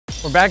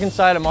We're back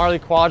inside a Marley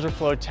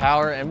Quadraflow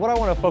tower, and what I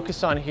want to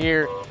focus on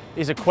here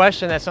is a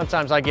question that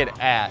sometimes I get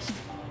asked.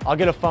 I'll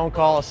get a phone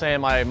call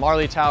saying my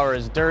Marley tower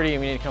is dirty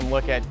and we need to come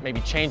look at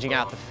maybe changing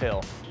out the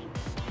fill.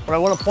 What I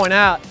want to point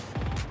out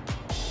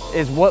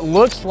is what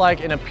looks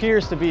like and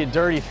appears to be a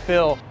dirty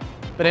fill,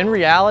 but in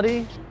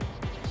reality,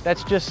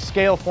 that's just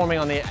scale forming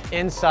on the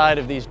inside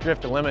of these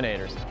drift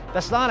eliminators.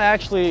 That's not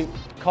actually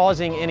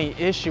causing any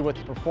issue with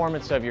the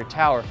performance of your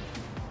tower.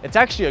 It's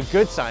actually a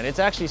good sign. It's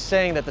actually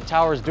saying that the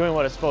tower is doing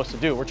what it's supposed to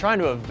do. We're trying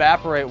to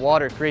evaporate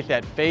water, create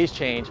that phase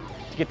change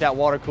to get that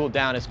water cooled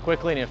down as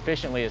quickly and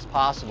efficiently as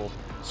possible.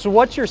 So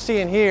what you're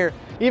seeing here,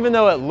 even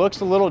though it looks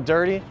a little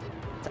dirty,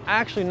 it's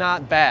actually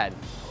not bad.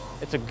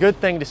 It's a good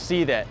thing to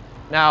see that.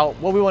 Now,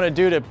 what we want to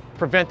do to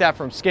prevent that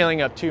from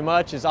scaling up too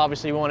much is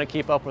obviously we want to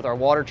keep up with our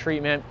water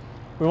treatment.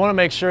 We want to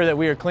make sure that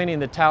we are cleaning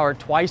the tower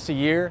twice a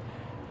year,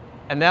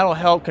 and that'll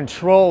help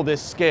control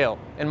this scale.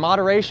 In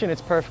moderation,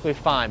 it's perfectly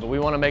fine, but we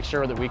want to make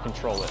sure that we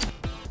control it.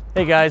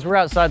 Hey guys, we're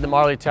outside the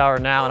Marley tower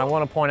now, and I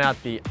want to point out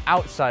the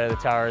outside of the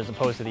tower as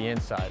opposed to the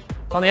inside.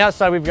 So on the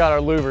outside, we've got our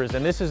louvers,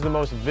 and this is the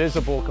most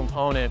visible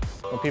component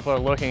when people are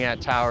looking at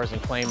towers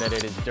and claim that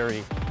it is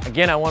dirty.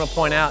 Again, I want to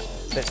point out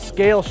that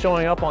scale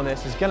showing up on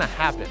this is going to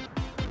happen.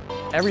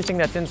 Everything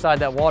that's inside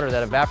that water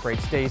that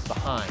evaporates stays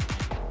behind.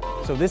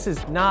 So this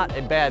is not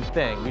a bad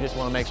thing. We just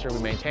want to make sure we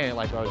maintain it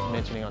like I was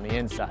mentioning on the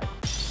inside.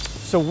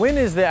 So when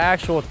is the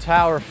actual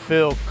tower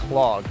fill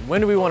clogged? When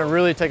do we want to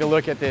really take a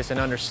look at this and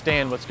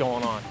understand what's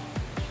going on?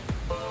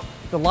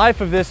 The life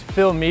of this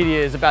fill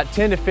media is about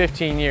 10 to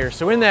 15 years.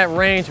 So in that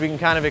range, we can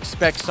kind of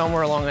expect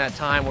somewhere along that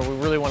time where we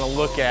really want to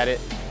look at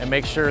it and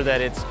make sure that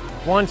it's,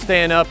 one,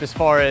 staying up as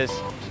far as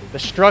the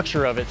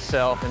structure of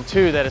itself, and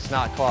two, that it's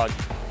not clogged.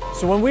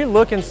 So when we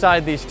look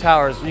inside these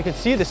towers, you can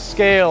see the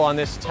scale on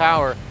this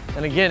tower.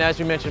 And again, as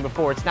we mentioned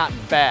before, it's not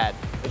bad.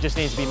 It just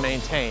needs to be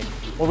maintained.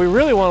 What we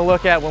really want to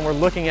look at when we're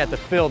looking at the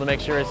fill to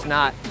make sure it's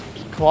not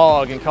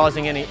clogged and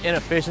causing any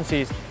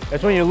inefficiencies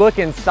is when you look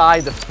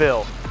inside the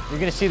fill. You're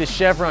going to see the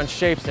chevron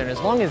shapes there, and as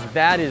long as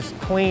that is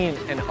clean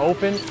and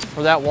open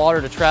for that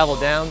water to travel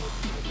down,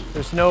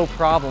 there's no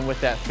problem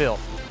with that fill.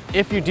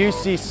 If you do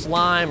see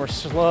slime or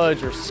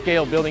sludge or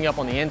scale building up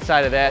on the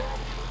inside of that,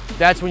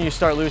 that's when you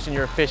start losing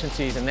your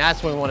efficiencies, and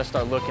that's when we want to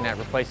start looking at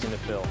replacing the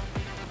fill.